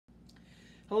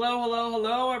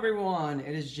Hello everyone!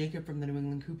 It is Jacob from the New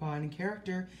England Coupon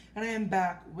Character, and I am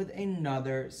back with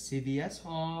another CVS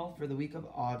haul for the week of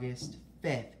August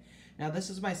 5th. Now this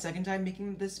is my second time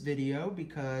making this video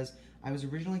because I was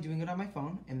originally doing it on my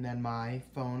phone, and then my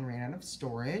phone ran out of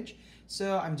storage,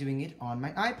 so I'm doing it on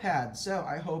my iPad. So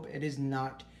I hope it is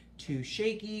not too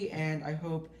shaky, and I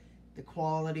hope the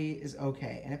quality is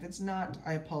okay. And if it's not,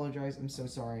 I apologize, I'm so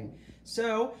sorry.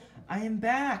 So, I am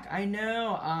back, I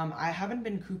know. I haven't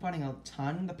been couponing a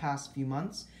ton the past few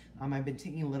months. I've been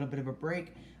taking a little bit of a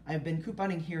break. I've been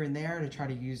couponing here and there to try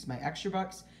to use my extra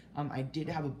bucks. I did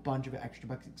have a bunch of extra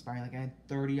bucks expire, like I had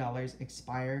 $30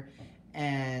 expire,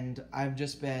 and I've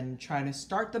just been trying to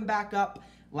start them back up.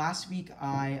 Last week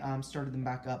I started them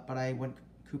back up, but I went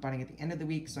couponing at the end of the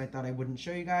week, so I thought I wouldn't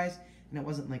show you guys, and it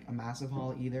wasn't like a massive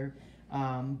haul either.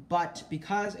 But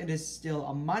because it is still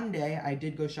a Monday, I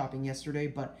did go shopping yesterday,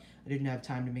 but I didn't have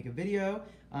time to make a video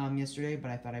yesterday,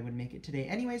 but I thought I would make it today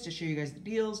anyways to show you guys the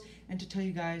deals and to tell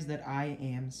you guys that I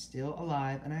am still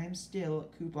alive and I am still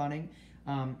couponing.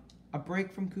 A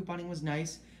break from couponing was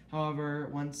nice. However,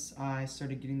 once I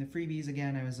started getting the freebies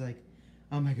again, I was like,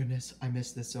 oh my goodness, I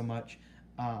missed this so much.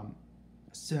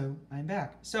 So I'm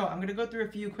back. So I'm gonna go through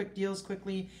a few quick deals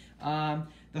quickly.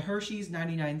 The Hershey's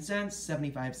 99 cents,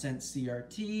 75 cents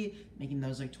CRT, making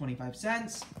those like 25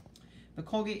 cents. The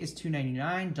Colgate is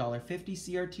 $2.99, $1.50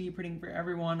 CRT, printing for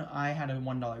everyone. I had a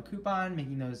 $1 coupon,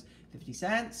 making those 50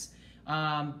 cents.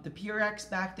 The PRX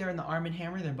back there and the Arm &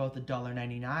 Hammer, they're both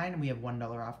 $1.99. We have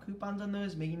 $1 off coupons on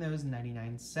those, making those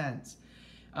 99 cents.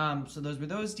 So those were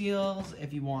those deals.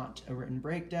 If you want a written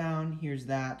breakdown, here's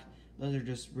that. Those are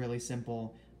just really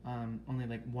simple, only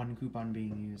like one coupon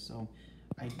being used, so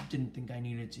I didn't think I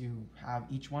needed to have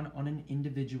each one on an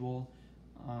individual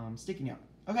sticky note.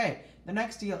 Okay, the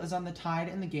next deal is on the Tide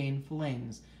and the Gain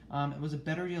Flings. It was a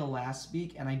better deal last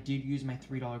week, and I did use my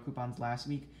 $3 coupons last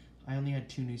week. I only had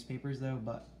 2 newspapers though,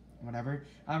 but whatever.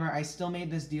 However, I still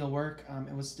made this deal work.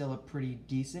 It was still a pretty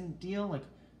decent deal, like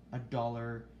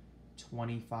 $1.25,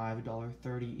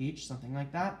 $1.30 each, something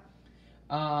like that.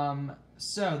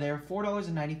 So they're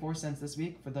 $4.94 this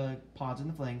week for the pods and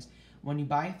the flings. When you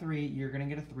buy 3, you're gonna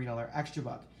get a $3 extra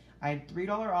buck. I had $3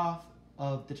 off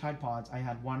of the Tide Pods. I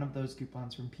had one of those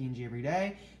coupons from P&G every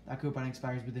day. That coupon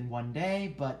expires within 1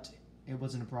 day, but it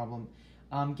wasn't a problem.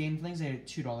 Game Flings, I had a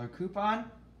 $2 coupon.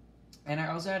 And I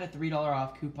also had a $3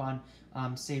 off coupon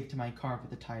saved to my card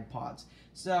with the Tide Pods.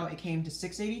 So it came to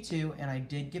 $6.82, and I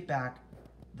did get back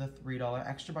the $3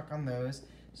 extra buck on those.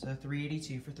 So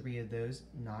 $3.82 for 3 of those,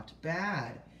 not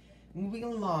bad. Moving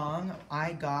along,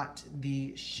 I got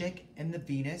the Schick and the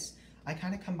Venus. I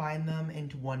kind of combined them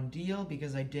into one deal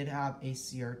because I did have a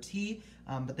CRT,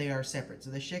 but they are separate. So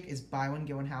the Schick is buy 1,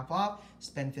 get 1 half off,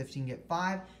 spend 15, get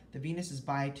 5. The Venus is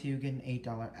buy 2, get an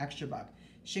 $8 extra buck.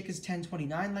 Schick is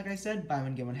 $10.29, like I said, buy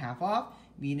 1, get 1 half off.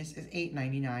 Venus is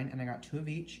 $8.99, and I got 2 of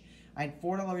each. I had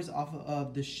 $4 off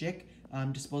of the Schick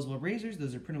disposable razors.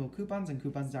 Those are printable coupons on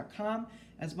coupons.com.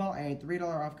 As well, I had $3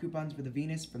 off coupons for the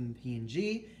Venus from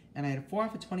P&G, and I had 4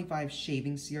 off of 25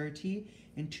 shaving CRT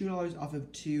and $2 off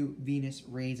of 2 Venus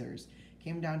razors.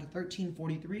 Came down to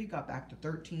 $13.43, got back to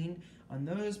 $13 on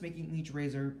those, making each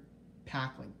razor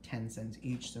pack like 10 cents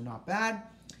each, so not bad.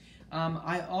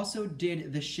 I also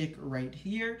did the Schick right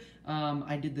here.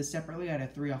 I did this separately. I had a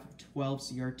 3 off of 12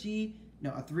 CRT.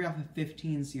 No, a 3 off of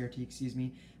 15 CRT, excuse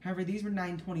me. However, these were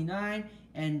 $9.29,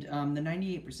 and the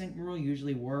 98% rule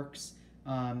usually works,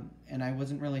 and I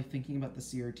wasn't really thinking about the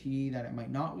CRT, that it might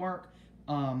not work,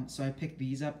 so I picked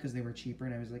these up because they were cheaper,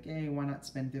 and I was like, hey, why not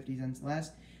spend 50 cents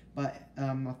less? But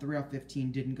a 3 off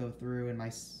 15 didn't go through, and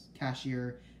my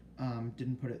cashier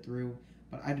didn't put it through,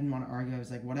 but I didn't want to argue. I was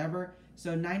like, whatever.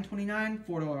 So $9.29,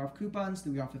 $4 off coupons,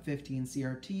 3 off of 15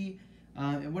 CRT.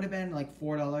 It would have been like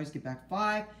 $4, get back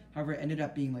 5. However, it ended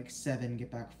up being like 7,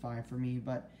 get back 5 for me,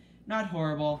 but not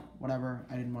horrible, whatever,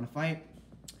 I didn't want to fight.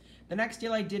 The next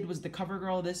deal I did was the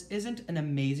CoverGirl. This isn't an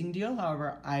amazing deal,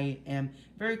 however, I am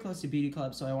very close to Beauty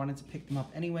Club, so I wanted to pick them up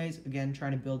anyways. Again,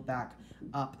 trying to build back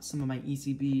up some of my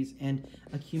ECBs and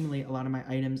accumulate a lot of my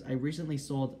items. I recently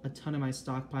sold a ton of my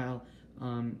stockpile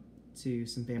to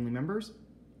some family members.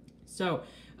 So,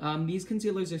 these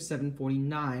concealers are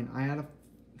 $7.49. I had a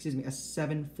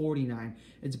 $7.49.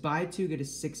 It's buy 2, get a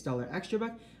 $6 extra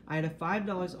buck. I had a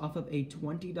 $5 off of a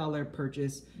 $20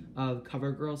 purchase of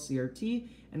CoverGirl CRT,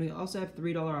 and we also have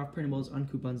 $3 off printables on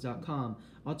coupons.com.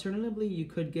 Alternatively, you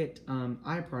could get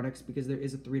eye products because there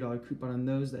is a $3 coupon on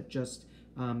those that just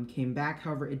came back.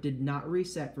 However, it did not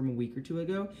reset from a week or 2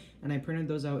 ago, and I printed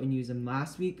those out and used them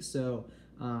last week, so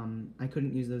I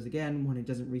couldn't use those again. When it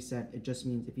doesn't reset, it just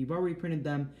means if you've already printed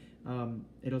them,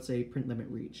 it'll say print limit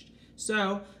reached.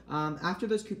 So after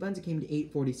those coupons, it came to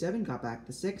 $8.47, got back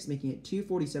to 6, making it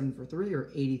 $2.47 for 3, or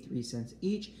 83 cents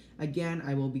each. Again,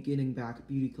 I will be getting back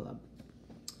Beauty Club.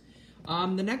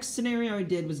 The next scenario I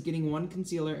did was getting one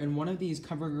concealer and one of these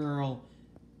CoverGirl,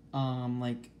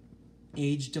 like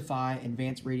Age Defy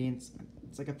Advanced Radiance.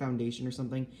 It's like a foundation or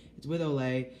something. It's with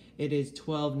Olay. It is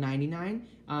 $12.99.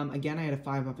 Again, I had a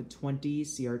 5 off of 20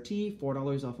 CRT,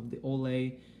 $4 off of the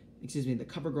Olay, the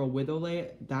CoverGirl with Olay.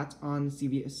 That's on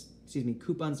CVS,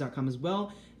 coupons.com as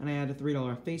well. And I had a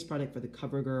 $3 face product for the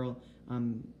CoverGirl,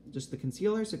 just the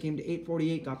concealer. So it came to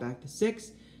 $8.48, got back to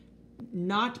 6.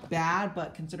 Not bad,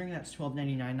 but considering that's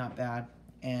 $12.99, not bad.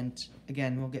 And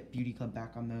again, we'll get Beauty Club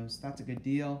back on those. That's a good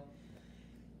deal.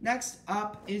 Next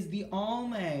up is the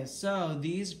Almay. So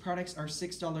these products are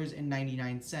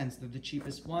 $6.99. They're the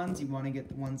cheapest ones. You want to get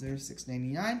the ones that are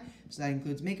 $6.99. So that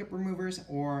includes makeup removers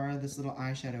or this little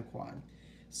eyeshadow quad.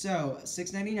 So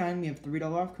 $6.99, we have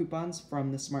 $3 off coupons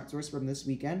from the Smart Source from this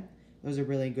weekend. Those are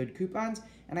really good coupons.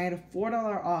 And I had a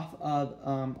 $4 off of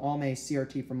Almay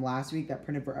CRT from last week that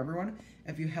printed for everyone.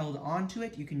 If you held on to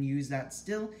it, you can use that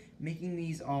still, making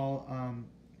these all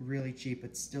really cheap.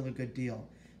 It's still a good deal.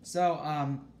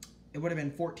 So it would have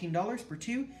been $14 for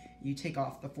 2. You take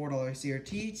off the $4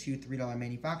 CRT to $3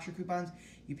 manufacturer coupons.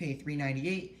 You pay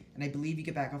 $3.98, and I believe you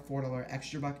get back a $4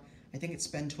 extra buck. I think it's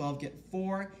spend 12, get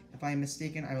 4. If I am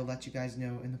mistaken, I will let you guys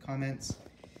know in the comments.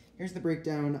 Here's the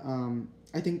breakdown.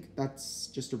 I think that's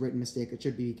just a written mistake. It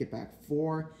should be get back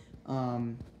 4.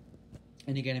 And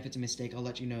again, if it's a mistake, I'll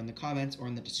let you know in the comments or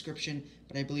in the description.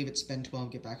 But I believe it's spend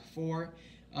 12, get back 4.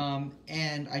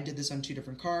 And I did this on 2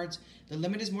 different cards. The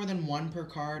limit is more than 1 per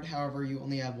card. However, you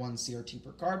only have 1 CRT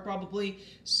per card probably.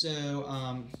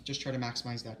 So just try to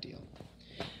maximize that deal.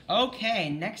 Okay,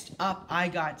 next up, I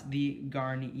got the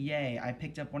Garnier. I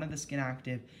picked up one of the Skin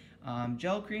Active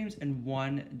gel creams and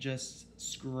one just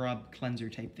scrub cleanser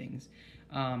type things.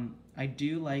 I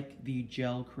do like the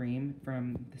gel cream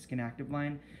from the Skin Active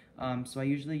line, so I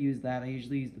usually use that. I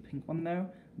usually use the pink one though,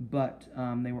 but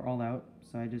they were all out,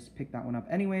 so I just picked that one up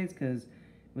anyways because it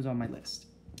was on my list.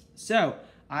 So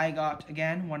I got,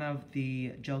 again, one of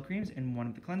the gel creams and one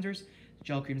of the cleansers.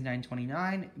 Gel cream is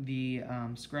 $9.29. The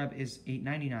scrub is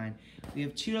 $8.99. We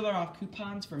have $2 off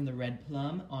coupons from the Red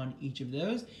Plum on each of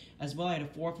those. As well, I had a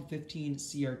 4 for 15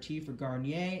 CRT for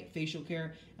Garnier facial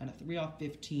care and a 3 off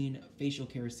 15 facial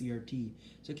care CRT.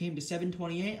 So it came to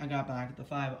 $7.28. I got back at the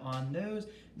 5 on those.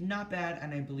 Not bad,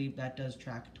 and I believe that does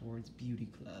track towards Beauty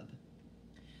Club.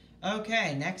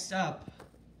 Okay, next up,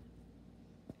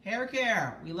 hair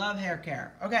care. We love hair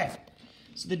care. Okay.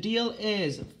 So the deal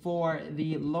is for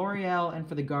the L'Oreal and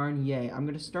for the Garnier. I'm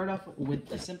going to start off with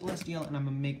the simplest deal, and I'm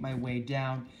going to make my way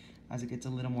down as it gets a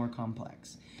little more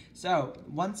complex. So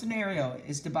one scenario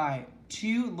is to buy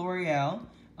 2 L'Oreal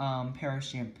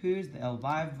Paris shampoos, the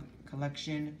Elvive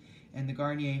collection, and the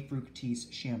Garnier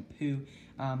Fructis shampoo.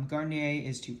 Garnier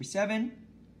is 2 for 7.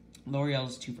 L'Oreal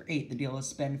is 2 for 8. The deal is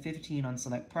spend 15 on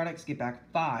select products, get back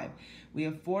 5. We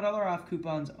have $4 off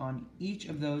coupons on each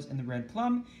of those in the Red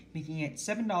Plum, making it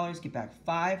 $7, get back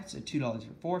 5, so $2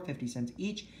 for 4, 50 cents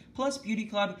each. Plus Beauty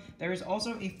Club, there is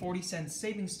also a 40-cent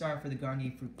savings star for the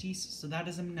Garnier Fructis, so that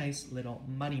is a nice little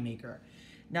moneymaker.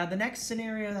 Now the next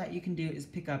scenario that you can do is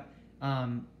pick up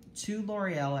 2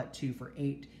 L'Oreal at 2 for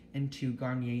 8 and 2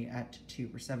 Garnier at 2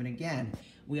 for 7 again.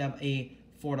 We have a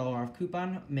 $4 off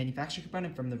coupon, manufacturer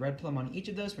coupon, from the Red Plum on each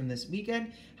of those from this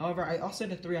weekend. However, I also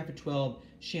had a 3 off of 12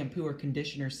 shampoo or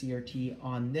conditioner CRT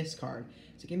on this card.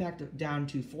 So it came back down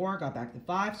to 4, got back to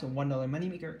 5, so $1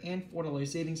 moneymaker and $4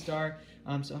 savings star,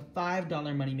 so a $5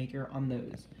 moneymaker on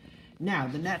those. Now,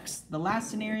 the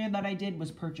last scenario that I did was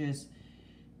purchase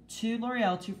 2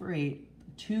 L'Oreal 2 for 8,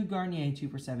 2 Garnier 2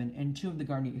 for 7, and 2 of the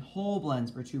Garnier whole blends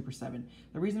for 2 for 7.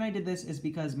 The reason I did this is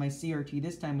because my CRT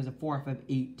this time was a 4 off of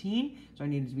 18, so I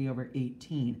needed to be over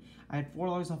 18. I had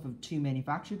 $4 off of 2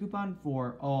 manufacturer coupon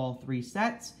for all 3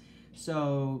 sets,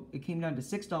 so it came down to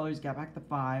 $6, got back to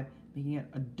 5, making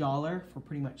it $1 for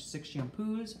pretty much 6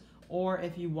 shampoos, or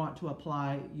if you want to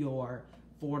apply your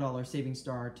 $4 savings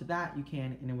star to that, you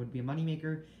can, and it would be a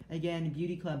moneymaker. Again,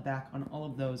 Beauty Club back on all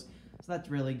of those. So that's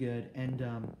really good. And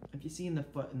if you see in the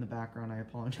foot in the background, I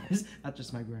apologize. That's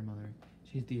just my grandmother.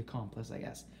 She's the accomplice, I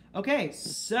guess. Okay,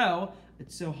 so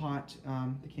it's so hot.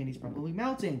 The candy's probably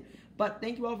melting. But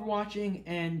thank you all for watching,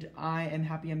 and I am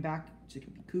happy I'm back to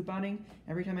couponing.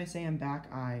 Every time I say I'm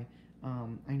back, I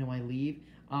know I leave.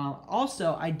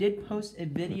 Also, I did post a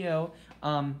video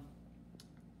a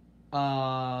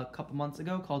couple months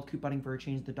ago called Couponing for a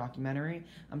Change, the documentary.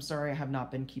 I'm sorry I have not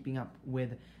been keeping up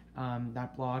with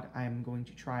That blog, I'm going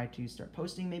to try to start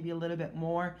posting maybe a little bit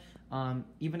more,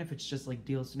 even if it's just like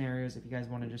deal scenarios. If you guys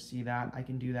want to just see that, I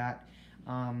can do that.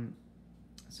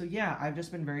 So yeah, I've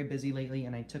just been very busy lately,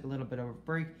 and I took a little bit of a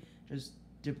break, just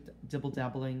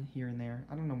dibble-dabbling here and there.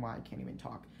 I don't know why I can't even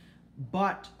talk.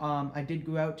 But I did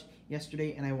go out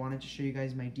yesterday, and I wanted to show you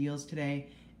guys my deals today.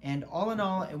 And all in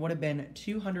all, it would have been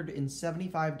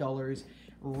 $275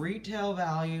 retail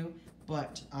value,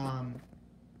 but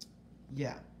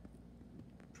yeah,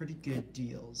 pretty good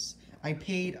deals. I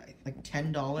paid like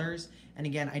 $10, and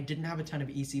again, I didn't have a ton of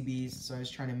ECBs, so I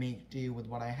was trying to make do with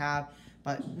what I have,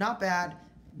 but not bad.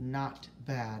 Not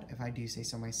bad, if I do say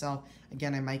so myself.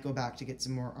 Again, I might go back to get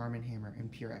some more Arm & Hammer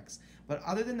and Purex. But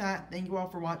other than that, thank you all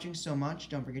for watching so much.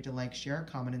 Don't forget to like, share,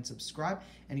 comment, and subscribe.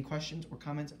 Any questions or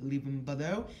comments, leave them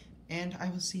below. And I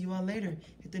will see you all later.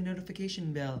 Hit the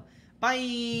notification bell.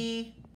 Bye!